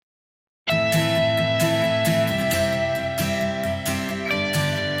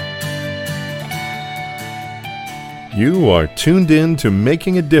You are tuned in to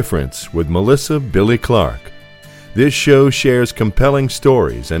Making a Difference with Melissa Billy Clark. This show shares compelling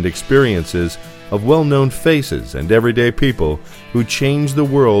stories and experiences of well-known faces and everyday people who change the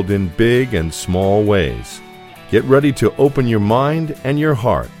world in big and small ways. Get ready to open your mind and your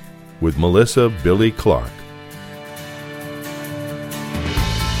heart with Melissa Billy Clark.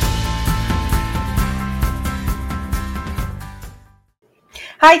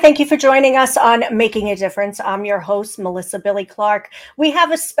 Hi, thank you for joining us on Making a Difference. I'm your host, Melissa Billy Clark. We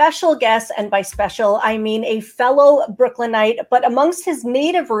have a special guest, and by special, I mean a fellow Brooklynite, but amongst his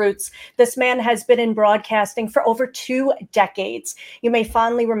native roots, this man has been in broadcasting for over 2 decades. You may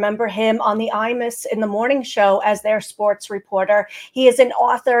fondly remember him on the Imus in the morning show as their sports reporter. He is an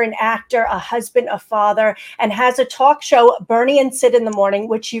author, an actor, a husband, a father, and has a talk show, Bernie and Sid in the Morning,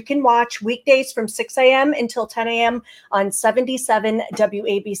 which you can watch weekdays from 6 a.m. until 10 a.m. on 77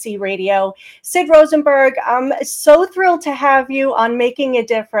 WABC Radio. Sid Rosenberg, I'm so thrilled to have you on Making a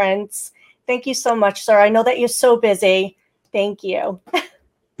Difference. Thank you so much, sir. I know that you're so busy. Thank you.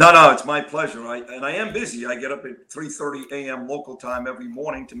 No, it's my pleasure. I am busy. I get up at 3:30 a.m. local time every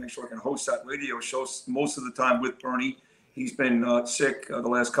morning to make sure I can host that radio show most of the time with Bernie. He's been sick the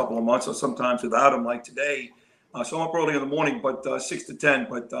last couple of months, or sometimes without him, like today. So I'm up early in the morning, but 6 to 10.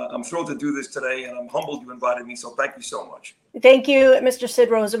 But I'm thrilled to do this today, and I'm humbled you invited me. So thank you so much. Thank you, Mr. Sid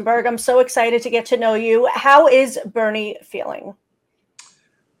Rosenberg. I'm so excited to get to know you. How is Bernie feeling?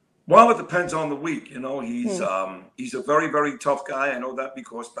 Well, it depends on the week. You know, he's a very, very tough guy. I know that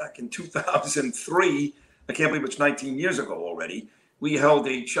because back in 2003, I can't believe it's 19 years ago already, we held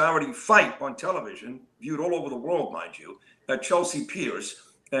a charity fight on television, viewed all over the world, mind you, at Chelsea Piers.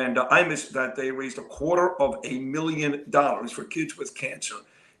 And Imus that day raised $250,000 for kids with cancer.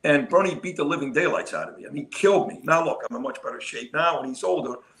 And Bernie beat the living daylights out of me. I mean, he killed me. Now, look, I'm in much better shape now and he's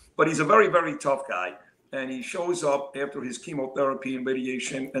older, but he's a very, very tough guy. And he shows up after his chemotherapy and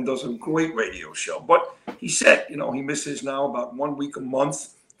radiation and does a great radio show. But he said, you know, he misses now about 1 week a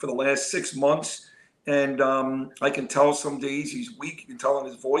month for the last 6 months. And I can tell some days he's weak. You can tell in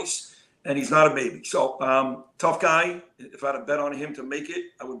his voice. And he's not a baby. So tough guy. If I had a bet on him to make it,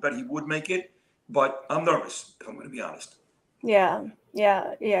 I would bet he would make it. But I'm nervous, if I'm going to be honest. Yeah.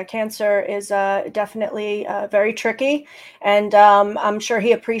 Cancer is definitely very tricky. And I'm sure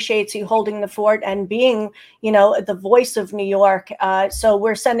he appreciates you holding the fort and being, you know, the voice of New York. So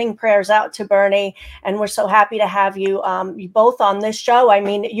we're sending prayers out to Bernie, and we're so happy to have you both on this show. I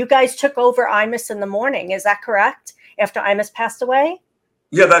mean, you guys took over Imus in the Morning. Is that correct? After Imus passed away?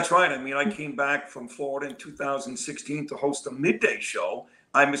 Yeah, that's right. I mean, I came back from Florida in 2016 to host a midday show.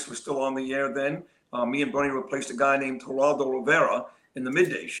 Imus was still on the air then. Me and Bernie replaced a guy named Geraldo Rivera in the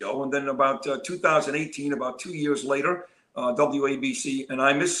midday show. And then about 2018, about 2 years later, WABC and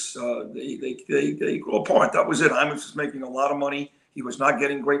Imus, they grew apart. That was it. Imus was making a lot of money. He was not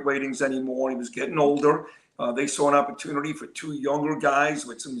getting great ratings anymore. He was getting older. They saw an opportunity for 2 younger guys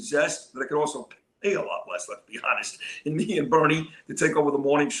with some zest that could also pay a lot less, let's be honest, in me and Bernie to take over the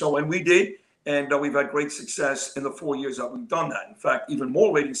morning show. And we did. And we've had great success in the 4 years that we've done that. In fact, even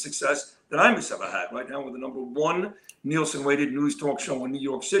more rating success than Imus ever had. Right now, we're the #1 Nielsen-rated news talk show in New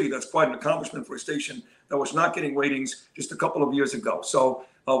York City. That's quite an accomplishment for a station that was not getting ratings just a couple of years ago. So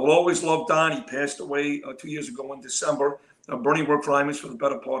we'll always love Don. He passed away 2 years ago in December. Bernie worked for Imus for the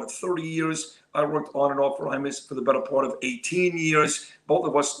better part of 30 years. I worked on and off for Imus for the better part of 18 years. Both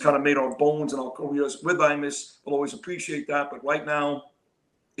of us kind of made our bones and our careers with Imus. We'll always appreciate that. But right now,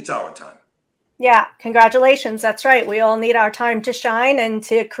 it's our time. Yeah, congratulations. That's right. We all need our time to shine and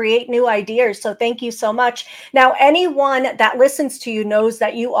to create new ideas. So thank you so much. Now, anyone that listens to you knows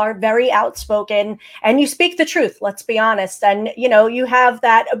that you are very outspoken and you speak the truth. Let's be honest. And, you know, you have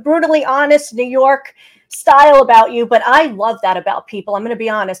that brutally honest New York style about you. But I love that about people. I'm going to be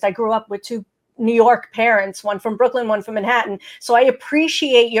honest. I grew up with 2 New York parents, one from Brooklyn, one from Manhattan. So I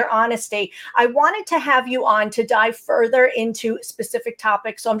appreciate your honesty. I wanted to have you on to dive further into specific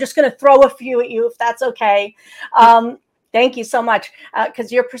topics. So I'm just going to throw a few at you, if that's okay. Thank you so much,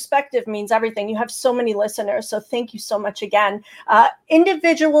 because your perspective means everything. You have so many listeners. So thank you so much again.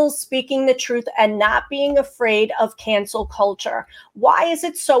 Individuals speaking the truth and not being afraid of cancel culture. Why is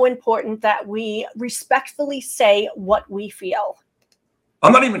it so important that we respectfully say what we feel?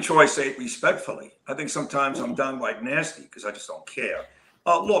 I'm not even sure I say it respectfully. I think sometimes I'm downright nasty because I just don't care.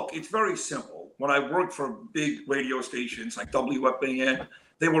 Look, it's very simple. When I worked for big radio stations like WFAN,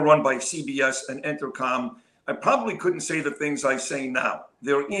 they were run by CBS and Entercom. I probably couldn't say the things I say now.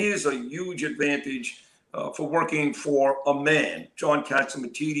 There is a huge advantage for working for a man, John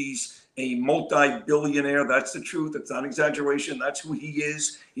Catsimatidis, a multi-billionaire. That's the truth. It's not exaggeration. That's who he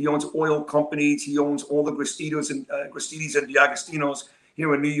is. He owns oil companies. He owns all the Gristedes and DiAgostinos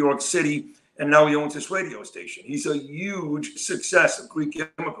here in New York City. And now he owns this radio station. He's a huge success, a Greek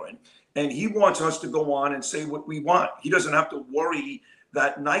immigrant. And he wants us to go on and say what we want. He doesn't have to worry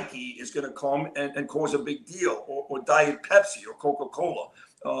that Nike is going to come and cause a big deal, or Diet Pepsi or Coca-Cola.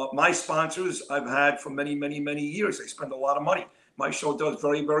 My sponsors I've had for many, many, many years. They spend a lot of money. My show does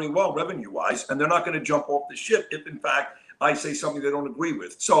very, very well revenue-wise, and they're not going to jump off the ship if, in fact, I say something they don't agree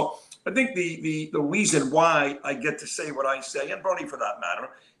with. So I think the reason why I get to say what I say, and Bernie for that matter,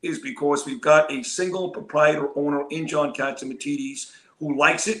 is because we've got a single proprietor owner in John Catsimatidis who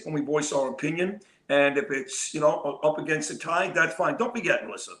likes it when we voice our opinion. And if it's, up against the tide, that's fine. Don't forget,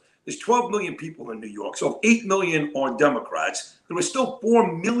 Melissa, there's 12 million people in New York. So if 8 million are Democrats, there are still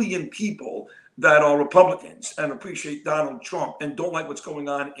 4 million people that are Republicans and appreciate Donald Trump and don't like what's going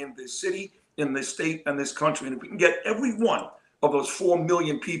on in this city, in this state, and this country. And if we can get every one of those 4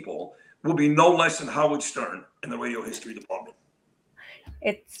 million people, we'll be no less than Howard Stern in the radio history department.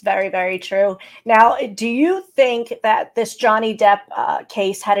 It's very, very true. Now, do you think that this Johnny Depp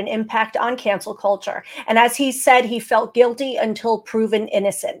case had an impact on cancel culture? And as he said, he felt guilty until proven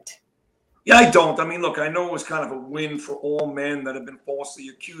innocent. Yeah, I don't. I mean, look, I know it was kind of a win for all men that have been falsely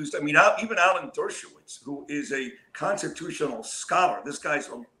accused. I mean, even Alan Dershowitz, who is a constitutional scholar, this guy's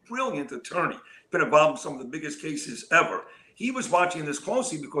a brilliant attorney, been involved in some of the biggest cases ever. He was watching this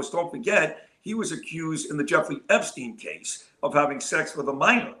closely because, don't forget, he was accused in the Jeffrey Epstein case of having sex with a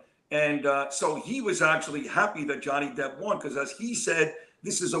minor. And so he was actually happy that Johnny Depp won because, as he said,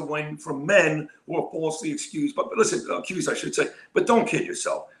 this is a win for men who are falsely accused. But listen, accused, I should say, but don't kid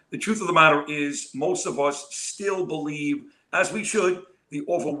yourself. The truth of the matter is most of us still believe, as we should, the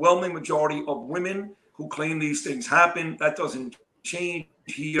overwhelming majority of women who claim these things happen. That doesn't change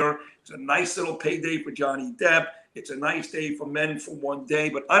here. It's a nice little payday for Johnny Depp. It's a nice day for men for one day,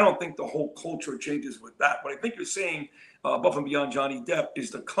 but I don't think the whole culture changes with that. What I think you're saying, above and beyond Johnny Depp,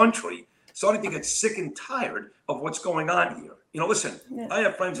 is the country starting to get sick and tired of what's going on here. Listen, I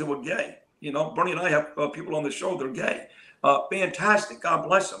have friends who are gay. Bernie and I have people on the show that are gay. Fantastic. God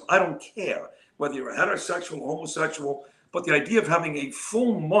bless them. I don't care whether you're heterosexual or homosexual, but the idea of having a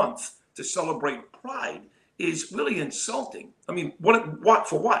full month to celebrate Pride is really insulting. I mean, what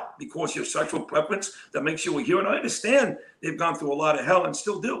for what? Because your sexual preference that makes you a hero. And I understand they've gone through a lot of hell and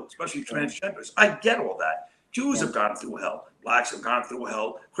still do, especially transgenders. I get all that. Jews have gone through hell. Blacks have gone through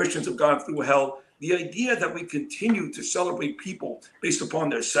hell. Christians have gone through hell. The idea that we continue to celebrate people based upon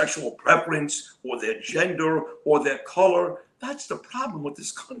their sexual preference or their gender or their color, that's the problem with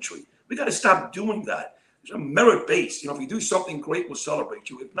this country. We got to stop doing that. It's a merit-based. If you do something great, we'll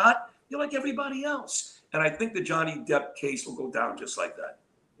celebrate you. If not, you're like everybody else. And I think the Johnny Depp case will go down just like that.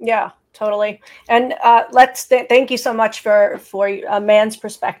 Yeah, totally. And thank you so much for a man's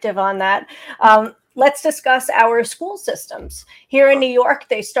perspective on that. Let's discuss our school systems. Here in New York,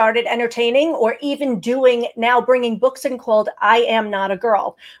 they started entertaining or even bringing books in called I Am Not a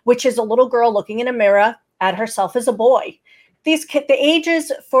Girl, which is a little girl looking in a mirror at herself as a boy. The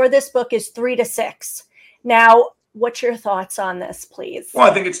ages for this book is 3 to 6. Now, what's your thoughts on this, please? Well,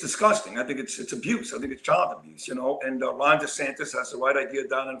 I think it's disgusting. I think it's abuse. I think it's child abuse, and Ron DeSantis has the right idea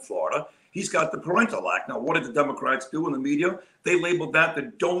down in Florida. He's got the Parental Act. Now, what did the Democrats do in the media? They labeled that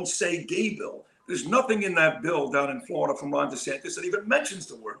the Don't Say Gay bill. There's nothing in that bill down in Florida from Ron DeSantis that even mentions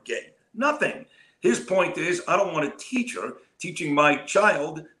the word gay. Nothing. His point is, I don't want a teacher teaching my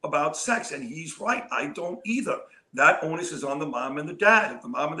child about sex, and he's right. I don't either. That onus is on the mom and the dad. If the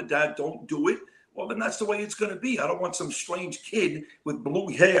mom and the dad don't do it, well, then that's the way it's going to be. I don't want some strange kid with blue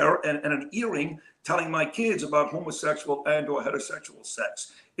hair and an earring telling my kids about homosexual and or heterosexual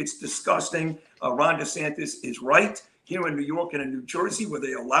sex. It's disgusting. Ron DeSantis is right. Here in New York and in New Jersey, where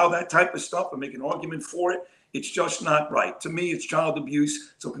they allow that type of stuff and make an argument for it, it's just not right. To me, it's child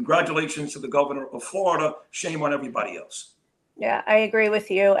abuse. So congratulations to the governor of Florida. Shame on everybody else. Yeah, I agree with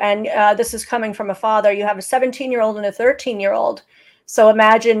you. And this is coming from a father. You have a 17-year-old and a 13-year-old. So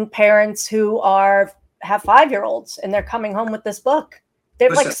imagine parents who have 5-year-olds and they're coming home with this book. They're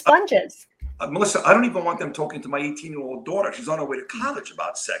like sponges. Melissa, I don't even want them talking to my 18-year-old daughter. She's on her way to college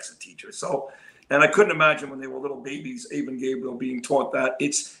about sex and teachers. And I couldn't imagine when they were little babies, Ava and Gabriel being taught that.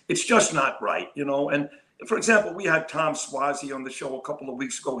 It's just not right, And for example, we had Tom Suozzi on the show a couple of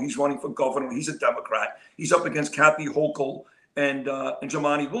weeks ago. He's running for governor. He's a Democrat. He's up against Kathy Hochul and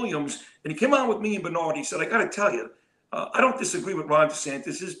Jumaane Williams. And he came on with me and Bernard. He said, I got to tell you, I don't disagree with Ron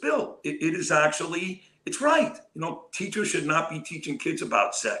DeSantis' bill. It is actually, it's right. Teachers should not be teaching kids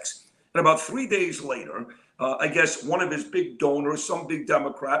about sex. And about 3 days later, I guess one of his big donors, some big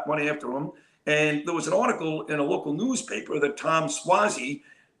Democrat, went after him. And there was an article in a local newspaper that Tom Suozzi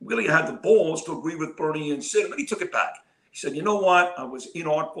really had the balls to agree with Bernie and Sid, and then he took it back. He said, you know what? I was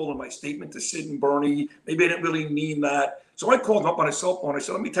inartful in my statement to Sid and Bernie. Maybe I didn't really mean that. So I called him up on his cell phone. I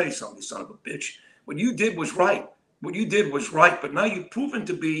said, let me tell you something, you son of a bitch. What you did was right. What you did was right. But now you've proven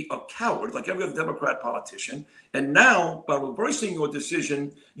to be a coward, like every other Democrat politician. And now, by reversing your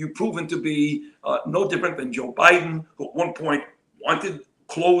decision, you've proven to be no different than Joe Biden, who at one point wanted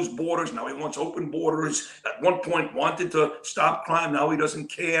closed borders. Now he wants open borders. At one point wanted to stop crime. Now he doesn't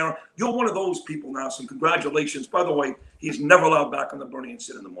care. You're one of those people now. So congratulations. By the way, he's never allowed back on the Bernie and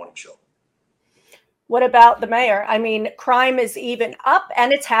Sid in the Morning Show. What about the mayor? I mean, crime is even up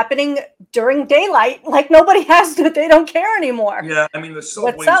and it's happening during daylight. Like nobody has to, they don't care anymore. Yeah, I mean, the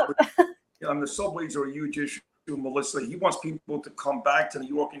subways, the subways are a huge issue, Melissa. He wants people to come back to New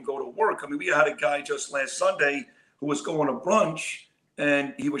York and go to work. I mean, we had a guy just last Sunday who was going to brunch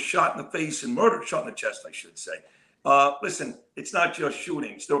and he was shot in the face and murdered, shot in the chest, I should say. Listen, it's not just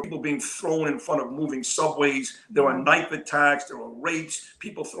shootings. There are people being thrown in front of moving subways. There are knife attacks. There are rapes,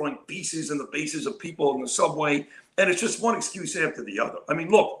 people throwing pieces in the faces of people in the subway. And it's just one excuse after the other. I mean,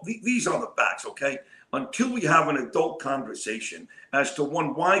 look, these are the facts, okay? Until we have an adult conversation as to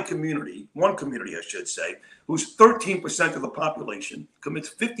one community, I should say, who's 13% of the population,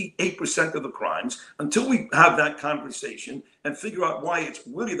 commits 58% of the crimes, until we have that conversation and figure out why it's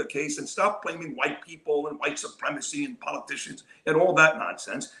really the case and stop blaming white people and white supremacy and politicians and all that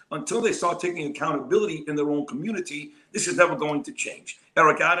nonsense, until they start taking accountability in their own community, this is never going to change.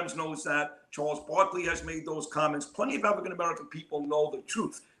 Eric Adams knows that. Charles Barkley has made those comments. Plenty of African-American people know the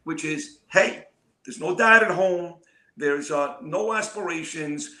truth, which is, hey, there's no dad at home. There's no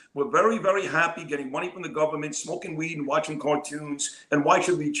aspirations. We're very, very happy getting money from the government, smoking weed and watching cartoons. And why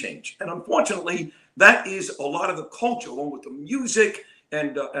should we change? And unfortunately, that is a lot of the culture, along with the music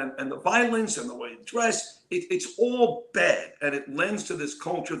and the violence and the way they dress. It's all bad. And it lends to this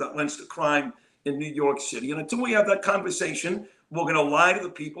culture that lends to crime in New York City. And until we have that conversation, we're going to lie to the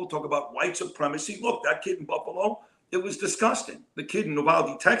people, talk about white supremacy. Look, that kid in Buffalo, it was disgusting. The kid in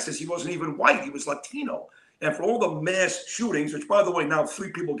Uvalde, Texas, he wasn't even white. He was Latino. And for all the mass shootings, which, by the way, now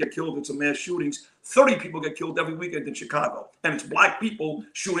 3 people get killed in some mass shootings, 30 people get killed every weekend in Chicago. And it's black people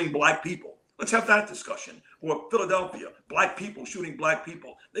shooting black people. Let's have that discussion. Or Philadelphia, black people shooting black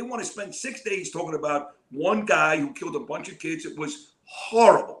people. They want to spend 6 days talking about one guy who killed a bunch of kids. It was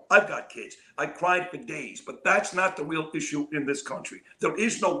horrible. I've got kids. I cried for days. But that's not the real issue in this country. There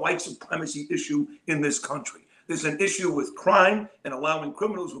is no white supremacy issue in this country. There's an issue with crime and allowing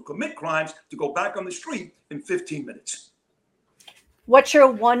criminals who commit crimes to go back on the street in 15 minutes. What's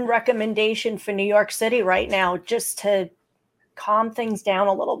your one recommendation for New York City right now, just to calm things down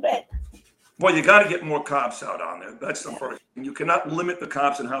a little bit? Well, you got to get more cops out on there. That's the first thing. You cannot limit the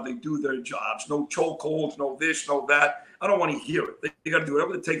cops and how they do their jobs. No chokeholds, no this, no that. I don't want to hear it. They got to do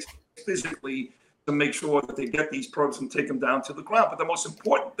whatever it takes physically to make sure that they get these perps and take them down to the ground. But the most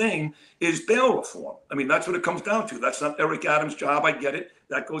important thing is bail reform. I mean, that's what it comes down to. That's not Eric Adams' job. I get it.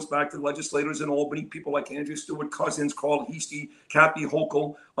 That goes back to legislators in Albany, people like Andrew Stewart Cousins, Carl Heastie, Kathy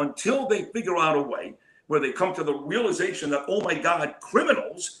Hochul, until they figure out a way where they come to the realization that, oh my God,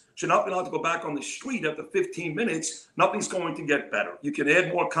 criminals should not be allowed to go back on the street after 15 minutes. Nothing's going to get better. You can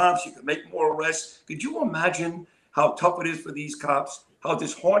add more cops. You can make more arrests. Could you imagine how tough it is for these cops? How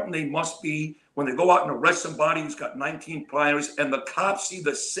disheartened they must be when they go out and arrest somebody who's got 19 priors and the cops see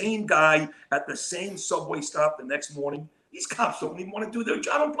the same guy at the same subway stop the next morning. These cops don't even want to do their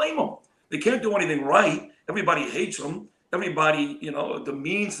job. I don't blame them. They can't do anything right. Everybody hates them. Everybody,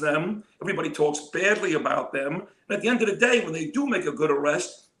 demeans them. Everybody talks badly about them. And at the end of the day, when they do make a good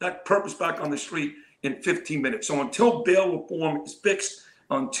arrest, that perp is back on the street in 15 minutes. So until bail reform is fixed,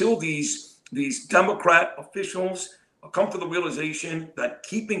 until these Democrat officials come to the realization that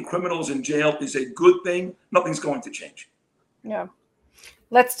keeping criminals in jail is a good thing, nothing's going to change. Yeah.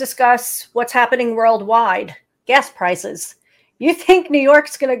 Let's discuss what's happening worldwide. Gas prices. You think New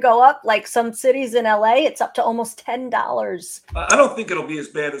York's going to go up like some cities in LA? It's up to almost $10. I don't think it'll be as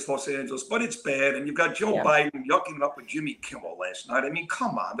bad as Los Angeles, but it's bad. And you've got Joe Biden yucking up with Jimmy Kimmel last night. I mean,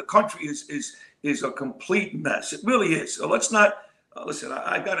 come on. The country is a complete mess. It really is. So let's not... Listen,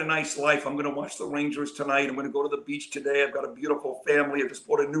 I've got a nice life. I'm going to watch the Rangers tonight. I'm going to go to the beach today. I've got a beautiful family. I just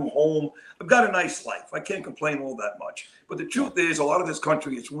bought a new home. I've got a nice life. I can't complain all that much. But the truth is, a lot of this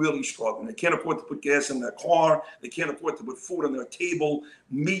country is really struggling. They can't afford to put gas in their car. They can't afford to put food on their table,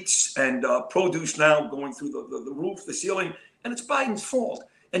 meats and produce now going through the roof, the ceiling. And it's Biden's fault.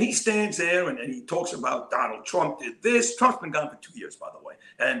 And he stands there and he talks about Donald Trump did this. Trump's been gone for 2 years, by the way.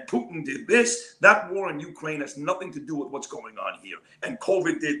 And Putin did this. That war in Ukraine has nothing to do with what's going on here. And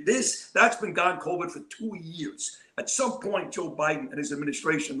COVID did this. That's been gone COVID for 2 years. At some point, Joe Biden and his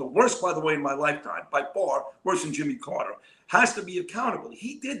administration, the worst, by the way, in my lifetime, by far, worse than Jimmy Carter, has to be accountable.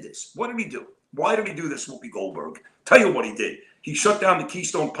 He did this. What did he do? Why did he do this, Whoopi Goldberg? Tell you what he did. He shut down the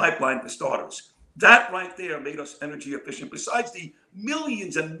Keystone Pipeline for starters. That right there made us energy efficient. Besides the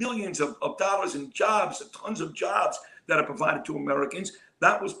millions and millions of dollars in jobs, tons of jobs that are provided to Americans,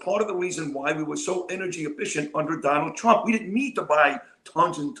 that was part of the reason why we were so energy efficient under Donald Trump. We didn't need to buy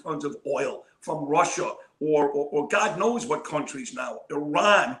tons and tons of oil from Russia or God knows what countries now,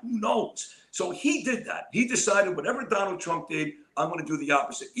 Iran, who knows? So he did that. He decided whatever Donald Trump did, I'm going to do the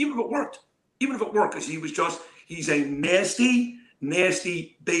opposite, even if it worked. Even if it worked, because he's a nasty,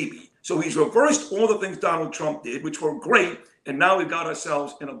 nasty baby. So he's reversed all the things Donald Trump did, which were great, and now we've got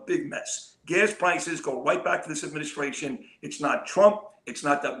ourselves in a big mess. Gas prices go right back to this administration. It's not Trump. It's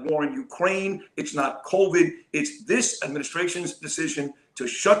not that war in Ukraine. It's not COVID. It's this administration's decision to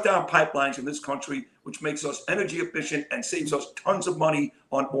shut down pipelines in this country, which makes us energy efficient and saves us tons of money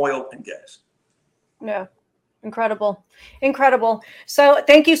on oil and gas. Yeah. Incredible. Incredible. So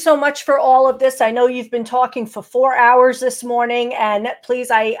thank you so much for all of this. I know you've been talking for 4 hours this morning, and please,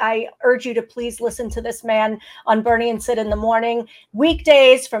 I urge you to please listen to this man on Bernie and Sid in the morning,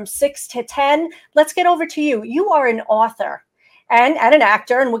 weekdays from 6 to 10. Let's get over to you. You are an author and an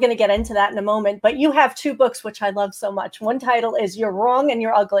actor, and we're going to get into that in a moment, but you have 2 books, which I love so much. One title is You're Wrong and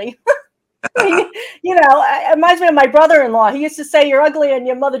You're Ugly. You know, it reminds me of my brother-in-law. He used to say, you're ugly and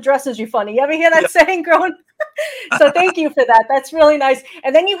your mother dresses you funny. You ever hear that saying growing? So thank you for that. That's really nice.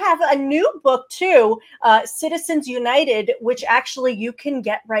 And then you have a new book too, Citizens United, which actually you can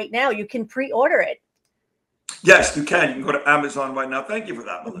get right now. You can pre-order it. Yes, you can. You can go to Amazon right now. Thank you for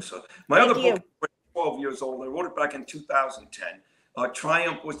that, Melissa. My other book is 12 years old. I wrote it back in 2010.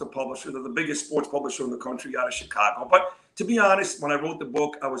 Triumph was the publisher. They're the biggest sports publisher in the country out of Chicago. But to be honest, when I wrote the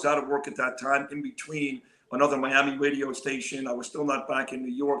book, I was out of work at that time, in between another Miami radio station. I was still not back in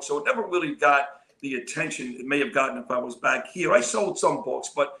New York, so it never really got the attention it may have gotten if I was back here. I sold some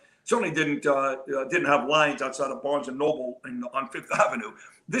books, but certainly didn't have lines outside of Barnes and Noble on Fifth Avenue.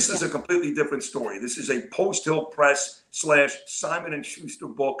 This is a completely different story. This is a Post Hill Press / Simon & Schuster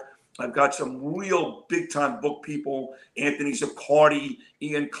book. I've got some real big-time book people, Anthony Zaccardi,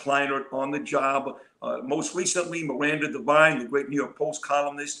 Ian Kleinert on the job. Most recently, Miranda Devine, the great New York Post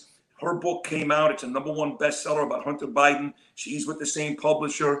columnist. Her book came out. It's a #1 bestseller about Hunter Biden. She's with the same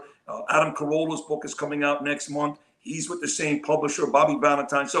publisher. Adam Carolla's book is coming out next month. He's with the same publisher, Bobby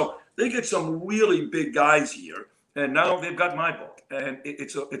Valentine. So they get some really big guys here. And now they've got my book. And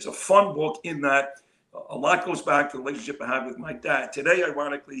it's a fun book in that a lot goes back to the relationship I had with my dad. Today,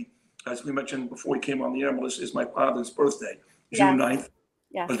 ironically, as we mentioned before we came on the air, Melissa, is my father's birthday, June 9th.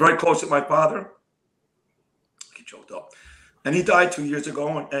 Yeah. I was very close to my father. He choked up. And he died 2 years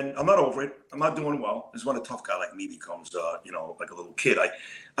ago, and I'm not over it. I'm not doing well. It's when a tough guy like me becomes, like a little kid.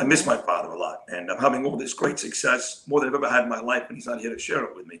 I miss my father a lot, and I'm having all this great success, more than I've ever had in my life, and he's not here to share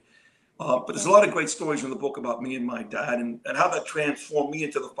it with me. But there's a lot of great stories in the book about me and my dad, and how that transformed me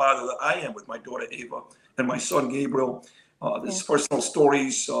into the father that I am with my daughter Ava and my son Gabriel. There's personal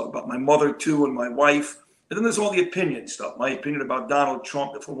stories about my mother too, and my wife. And then there's all the opinion stuff. My opinion about Donald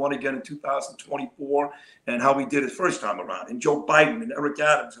Trump, if we won again in 2024, and how we did it first time around, and Joe Biden and Eric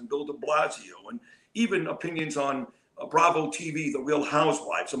Adams and Bill de Blasio, and even opinions on Bravo TV, The Real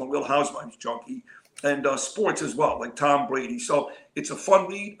Housewives. I'm a Real Housewives junkie, and sports as well, like Tom Brady. So it's a fun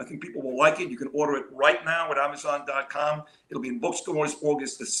read. I think people will like it. You can order it right now at Amazon.com. It'll be in bookstores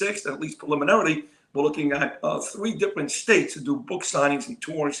August the 6th, and at least preliminarily, we're looking at 3 different states to do book signings and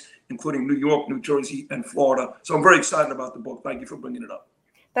tours, including New York, New Jersey, and Florida. So I'm very excited about the book. Thank you for bringing it up.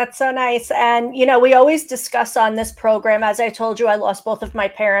 That's so nice. And, you know, we always discuss on this program, as I told you, I lost both of my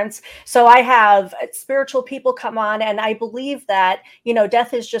parents. So I have spiritual people come on, and I believe that, you know,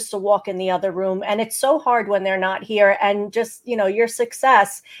 death is just a walk in the other room. And it's so hard when they're not here. And just, you know, your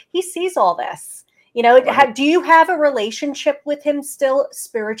success, he sees all this. You know, do you have a relationship with him still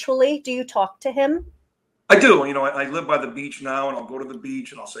spiritually? Do you talk to him? I do. You know, I live by the beach now, and I'll go to the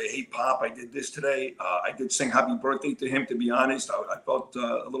beach and I'll say, hey, Pop, I did this today. I did sing happy birthday to him, to be honest. I felt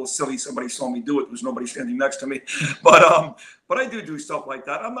a little silly. Somebody saw me do it. There was nobody standing next to me. But I do stuff like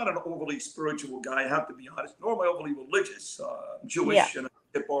that. I'm not an overly spiritual guy, I have to be honest, nor am I overly religious. I'm Jewish, and I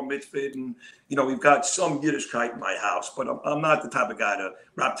get bar mitzvah, and, you know, we've got some Yiddishkeit in my house, but I'm not the type of guy to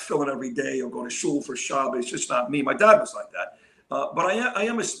wrap tefillin every day or go to shul for Shabbat. It's just not me. My dad was like that. But I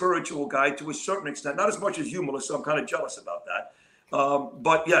am a spiritual guy to a certain extent, not as much as you, Melissa. I'm kind of jealous about that.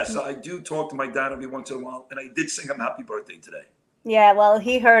 But yes, I do talk to my dad every once in a while, and I did sing him happy birthday today. Yeah, well,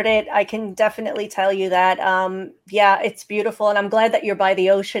 he heard it. I can definitely tell you that. Yeah, it's beautiful, and I'm glad that you're by the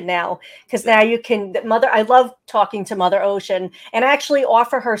ocean now, because now you can. Mother, I love talking to Mother Ocean, and I actually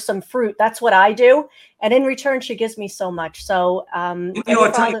offer her some fruit. That's what I do, and in return, she gives me so much. So, I'll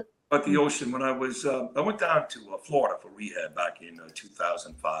tell you about the ocean. When I went down to Florida for rehab back in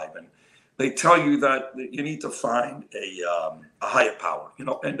 2005, and they tell you that you need to find a higher power,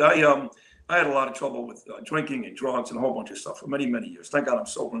 and I had a lot of trouble with drinking and drugs and a whole bunch of stuff for many, many years. Thank God I'm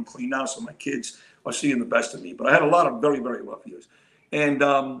sober and clean now, so my kids are seeing the best of me. But I had a lot of very, very rough years. And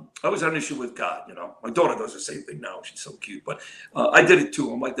I always had an issue with God, My daughter does the same thing now. She's so cute. But I did it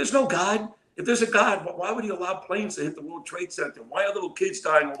too. I'm like, there's no God. If there's a God, why would he allow planes to hit the World Trade Center? Why are little kids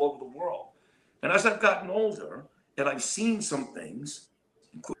dying all over the world? And as I've gotten older and I've seen some things,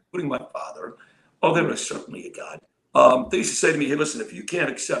 including my father, there is certainly a God. They used to say to me, hey, listen, if you can't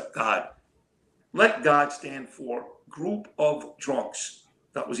accept God, let God stand for Group of Drunks.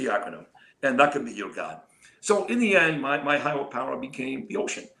 That was the acronym. And that could be your God. So in the end, my higher power became the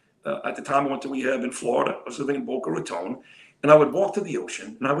ocean. At the time I went to rehab in Florida, I was living in Boca Raton, and I would walk to the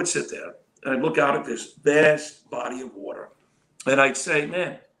ocean, and I would sit there, and I'd look out at this vast body of water, and I'd say,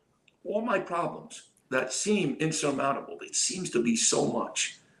 man, all my problems that seem insurmountable, it seems to be so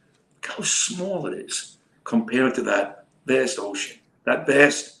much. Look how small it is compared to that vast ocean, that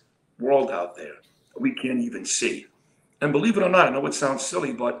vast world out there that we can't even see. And believe it or not, I know it sounds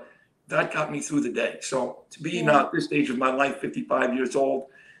silly, but that got me through the day. So to be now at this stage of my life, 55 years old,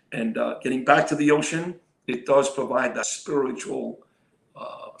 and getting back to the ocean, it does provide that spiritual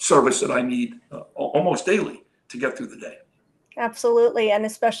service that I need almost daily to get through the day. Absolutely. And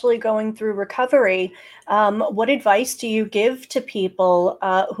especially going through recovery, what advice do you give to people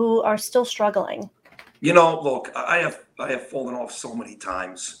who are still struggling? Look, I have fallen off so many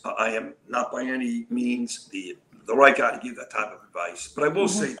times. I am not by any means the right guy to give that type of advice. But I will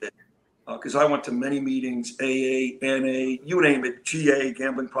say that because I went to many meetings, AA, NA, you name it, GA,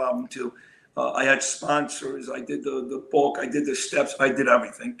 gambling problem too. I had sponsors. I did the book. I did the steps. I did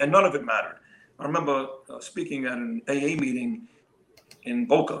everything. And none of it mattered. I remember speaking at an AA meeting in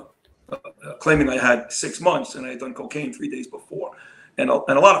Boca, claiming I had 6 months and I had done cocaine 3 days before. And a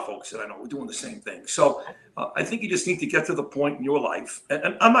lot of folks that I know were doing the same thing. So I think you just need to get to the point in your life.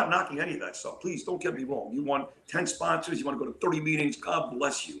 And I'm not knocking any of that stuff. Please don't get me wrong. You want 10 sponsors. You want to go to 30 meetings. God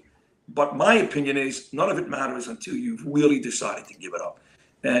bless you. But my opinion is none of it matters until you've really decided to give it up.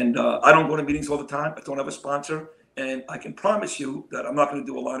 And I don't go to meetings all the time. I don't have a sponsor. And I can promise you that I'm not going to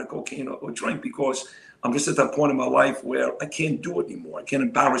do a line of cocaine or drink because I'm just at that point in my life where I can't do it anymore. I can't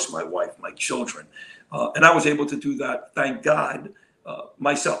embarrass my wife, my children. And I was able to do that, thank God,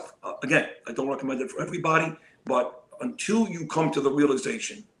 myself. Again, I don't recommend it for everybody, but until you come to the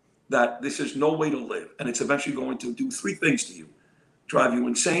realization that this is no way to live and it's eventually going to do three things to you: drive you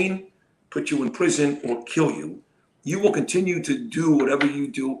insane, put you in prison, or kill you, you will continue to do whatever you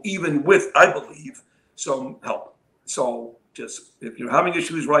do, even with, I believe, some help. So just, if you're having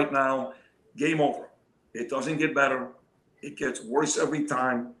issues right now, game over. It doesn't get better. It gets worse every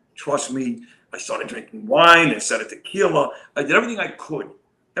time. Trust me. I started drinking wine instead of tequila. I did everything I could.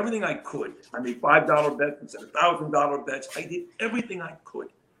 Everything I could. I made $5 bets instead of $1,000 bets. I did everything I could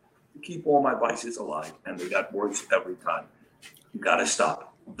to keep all my vices alive, and they got worse every time. You got to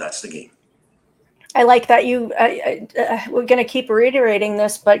stop. That's the game. I like that we're going to keep reiterating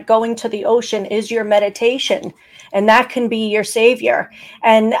this, but going to the ocean is your meditation, and that can be your savior.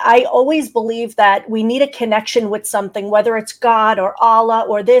 And I always believe that we need a connection with something, whether it's God or Allah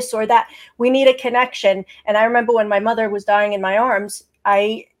or this or that. We need a connection. And I remember when my mother was dying in my arms,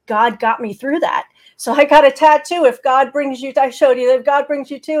 God got me through that. So I got a tattoo. If God brings you, I showed you that if God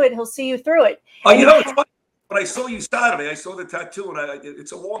brings you to it, he'll see you through it. Oh, it's funny. When I saw you Saturday, I saw the tattoo, and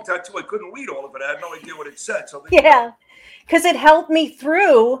it's a long tattoo. I couldn't read all of it. I had no idea what it said. So yeah, because it helped me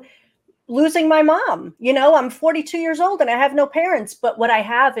through losing my mom. I'm 42 years old and I have no parents, but what I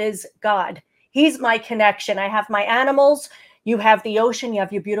have is God. He's my connection. I have my animals. You have the ocean. You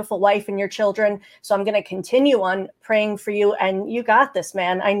have your beautiful wife and your children. So I'm going to continue on praying for you, and you got this,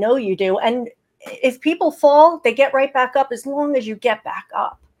 man. I know you do. And if people fall, they get right back up as long as you get back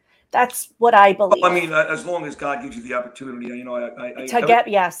up. That's what I believe. Well, I mean, as long as God gives you the opportunity,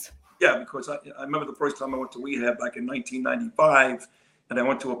 yes. Yeah, because I remember the first time I went to rehab back in 1995, and I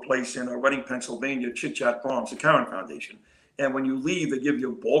went to a place in Reading, Pennsylvania, Chit Chat Farms, the Karen Foundation. And when you leave, they give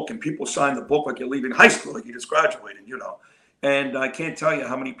you a book, and people sign the book like you're leaving high school, like you just graduated, And I can't tell you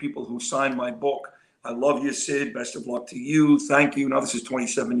how many people who signed my book. I love you, Sid. Best of luck to you. Thank you. Now, this is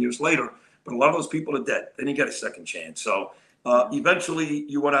 27 years later, but a lot of those people are dead. They didn't get a second chance. So Eventually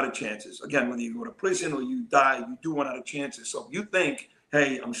you run out of chances. Again, whether you go to prison or you die, you do run out of chances. So if you think,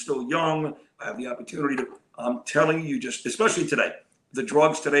 hey, I'm still young, I have the opportunity to, I'm telling you, just especially today, the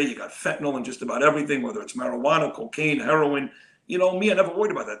drugs today, you got fentanyl and just about everything, whether it's marijuana, cocaine, heroin. You know, me, I never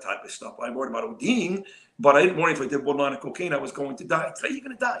worried about that type of stuff. I worried about ODing, but I didn't worry if I did one line of cocaine, I was going to die. Today, you're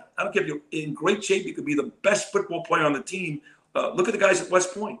going to die. I don't care if you're in great shape. You could be the best football player on the team. Look at the guys at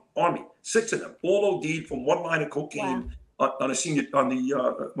West Point, Army, 6 of them, all OD'd from one line of cocaine. Wow. On a senior, on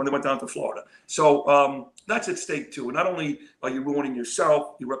the when they went down to Florida. So that's at stake too. And not only are you ruining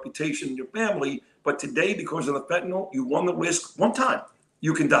yourself, your reputation, your family, but today, because of the fentanyl, you run the risk one time.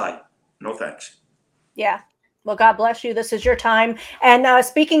 You can die. No thanks. Yeah. Well, God bless you. This is your time. And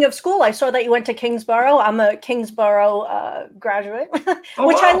speaking of school, I saw that you went to Kingsborough. I'm a Kingsborough graduate, which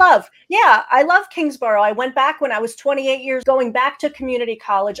wow. I love. Yeah, I love Kingsborough. I went back when I was 28 years, going back to community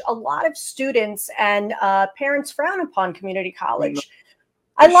college. A lot of students and parents frown upon community college.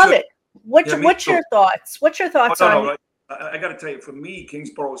 I love it. What's your thoughts? What's your thoughts on? No, I got to tell you, for me,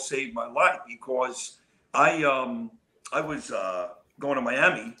 Kingsborough saved my life because I was going to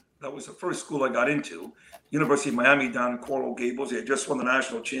Miami. That was the first school I got into. University of Miami down in Coral Gables. They had just won the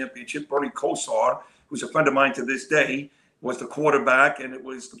national championship. Bernie Kosar, who's a friend of mine to this day, was the quarterback, and it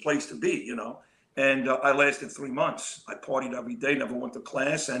was the place to be, you know. And I lasted 3 months. I partied every day, never went to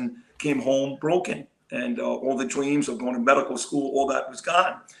class, and came home broken. And all the dreams of going to medical school, all that was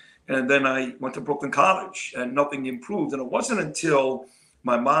gone. And then I went to Brooklyn College, and nothing improved. And it wasn't until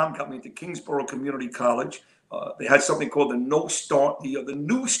my mom got me into Kingsborough Community College. They had something called the No Start, the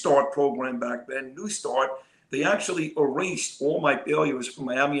New Start program back then, New Start. They actually erased all my failures from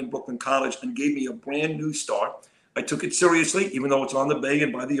Miami and Brooklyn College and gave me a brand new start. I took it seriously, even though it's on the bay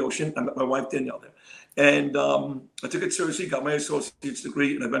and by the ocean. I met my wife, Danielle, there. And I took it seriously, got my associate's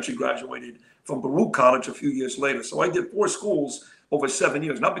degree, and eventually graduated from Baruch College a few years later. So I did 4 schools over 7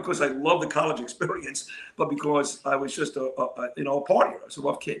 years, not because I love the college experience, but because I was just a partier. I was a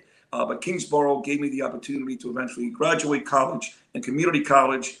rough kid. But Kingsborough gave me the opportunity to eventually graduate college, and community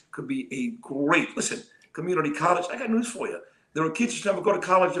college could be a great, listen, community college, I got news for you. There are kids who never go to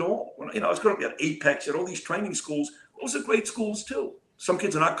college at all. I was growing up at Apex, at all these training schools. Those are great schools too. Some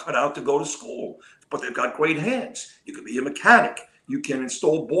kids are not cut out to go to school, but they've got great hands. You could be a mechanic. You can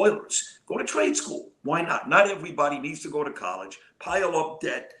install boilers. Go to trade school. Why not? Not everybody needs to go to college, pile up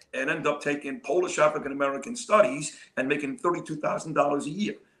debt, and end up taking Polish African-American studies and making $32,000 a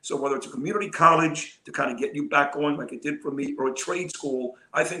year. So whether it's a community college to kind of get you back going like it did for me, or a trade school,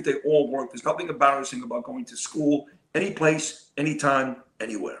 I think they all work. There's nothing embarrassing about going to school, any place, anytime,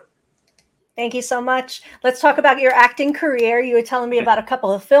 anywhere. Thank you so much. Let's talk about your acting career. You were telling me about a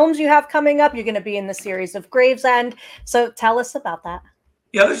couple of films you have coming up. You're going to be in the series of Gravesend. So tell us about that.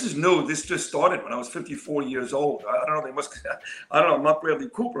 Yeah, this is new. This just started when I was 54 years old. I don't know. I don't know. I'm not Bradley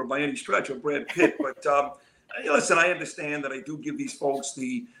Cooper by any stretch, or Brad Pitt, but listen, I understand that I do give these folks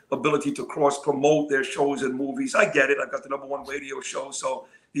the ability to cross-promote their shows and movies. I get it. I've got the #1 radio show, so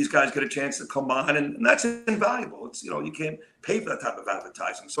these guys get a chance to come on, and that's invaluable. It's, you can't pay for that type of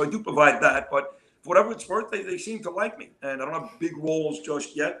advertising. So I do provide that, but for whatever it's worth, they seem to like me. And I don't have big roles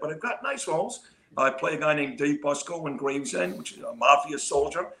just yet, but I've got nice roles. I play a guy named Dave Busco in Gravesend, which is a mafia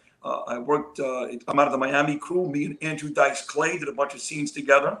soldier. I'm out of the Miami crew. Me and Andrew Dice Clay did a bunch of scenes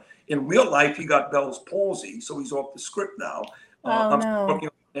together. In real life, he got Bell's palsy, so he's off the script now. I'm working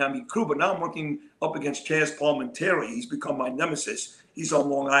with the Miami crew, but now I'm working up against Chaz Palminteri. He's become my nemesis. He's on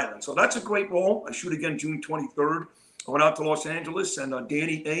Long Island. So that's a great role. I shoot again June 23rd. I went out to Los Angeles, and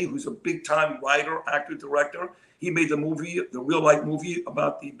Danny A., who's a big-time writer, actor, director, he made the movie, the real-life movie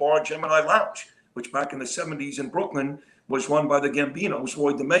about the bar Gemini Lounge, which back in the 70s in Brooklyn was run by the Gambinos,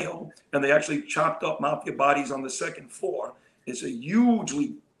 Roy DeMeo, and they actually chopped up mafia bodies on the 2nd floor. It's a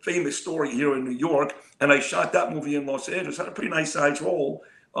hugely famous story here in New York, and I shot that movie in Los Angeles. Had a pretty nice size role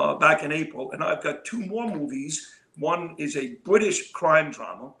back in April, and I've got 2 more movies. One is a British crime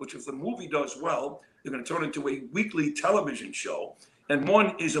drama, which if the movie does well, they're going to turn into a weekly television show. And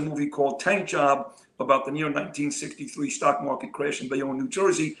one is a movie called Tank Job about the near 1963 stock market crash in Bayonne, New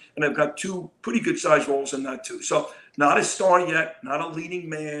Jersey. And I've got 2 pretty good sized roles in that too. So not a star yet, not a leading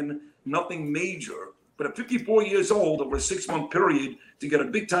man, nothing major. But at 54 years old, over a 6-month period, to get a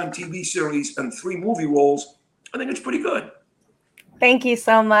big time TV series and 3 movie roles, I think it's pretty good. Thank you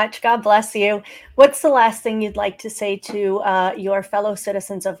so much. God bless you. What's the last thing you'd like to say to your fellow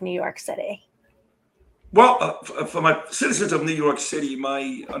citizens of New York City? Well, for my citizens of New York City,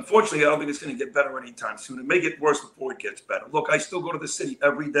 unfortunately, I don't think it's going to get better anytime soon. It may get worse before it gets better. Look, I still go to the city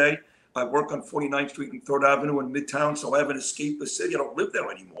every day. I work on 49th Street and 3rd Avenue in Midtown, so I haven't escaped the city. I don't live there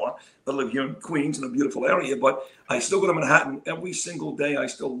anymore. I live here in Queens in a beautiful area, but I still go to Manhattan every single day. I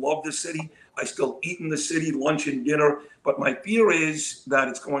still love the city. I still eat in the city, lunch and dinner. But my fear is that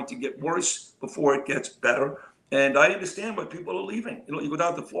it's going to get worse before it gets better. And I understand why people are leaving. You go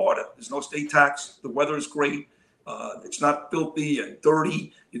down to Florida. There's no state tax. The weather is great. It's not filthy and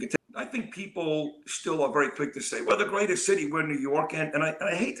dirty. I think people still are very quick to say, we're the greatest city. We're New York. And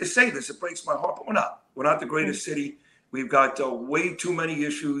I hate to say this. It breaks my heart, but we're not. We're not the greatest city. We've got way too many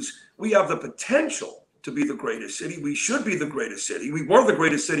issues. We have the potential to be the greatest city. We should be the greatest city. We were the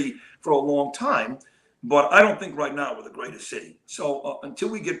greatest city for a long time, but I don't think right now we're the greatest city. So until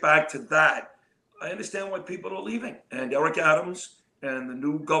we get back to that, I understand why people are leaving. And Eric Adams and the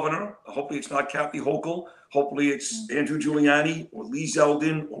new governor, hopefully it's not Kathy Hochul, hopefully it's Andrew Giuliani or Lee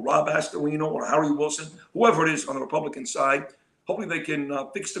Zeldin or Rob Astorino or Harry Wilson, whoever it is on the Republican side. Hopefully they can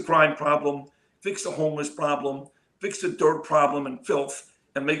fix the crime problem, fix the homeless problem, fix the dirt problem and filth,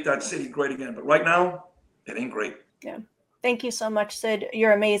 and make that city great again. But right now, it ain't great. Yeah. Thank you so much, Sid.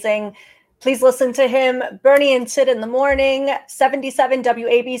 You're amazing. Please listen to him. Bernie and Sid in the morning, 77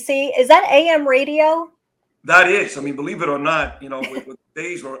 WABC. Is that AM radio? That is. I mean, believe it or not, with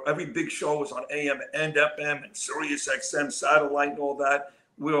days where every big show was on AM and FM and Sirius XM satellite and all that,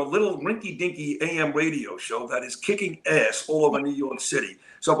 we're a little rinky-dinky AM radio show that is kicking ass all over New York City.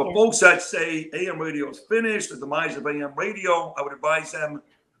 So for folks that say AM radio is finished, the demise of AM radio, I would advise them,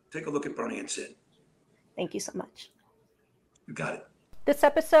 take a look at Bernie and Sid. Thank you so much. You got it. This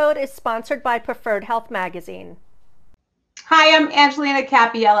episode is sponsored by Preferred Health Magazine. Hi, I'm Angelina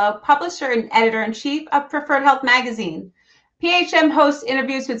Cappiello, publisher and editor-in-chief of Preferred Health Magazine. PHM hosts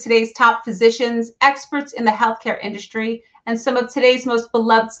interviews with today's top physicians, experts in the healthcare industry, and some of today's most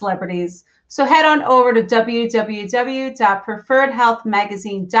beloved celebrities. So head on over to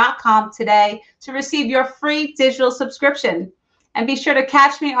www.preferredhealthmagazine.com today to receive your free digital subscription. And be sure to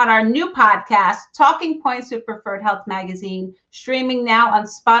catch me on our new podcast, Talking Points with Preferred Health Magazine, streaming now on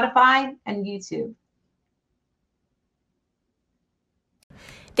Spotify and YouTube.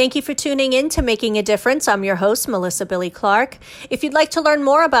 Thank you for tuning in to Making a Difference. I'm your host, Melissa Billy Clark. If you'd like to learn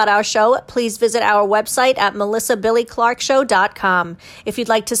more about our show, please visit our website at melissabillyclarkshow.com. If you'd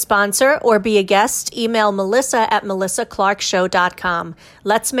like to sponsor or be a guest, email melissa@melissaclarkshow.com.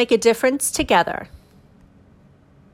 Let's make a difference together.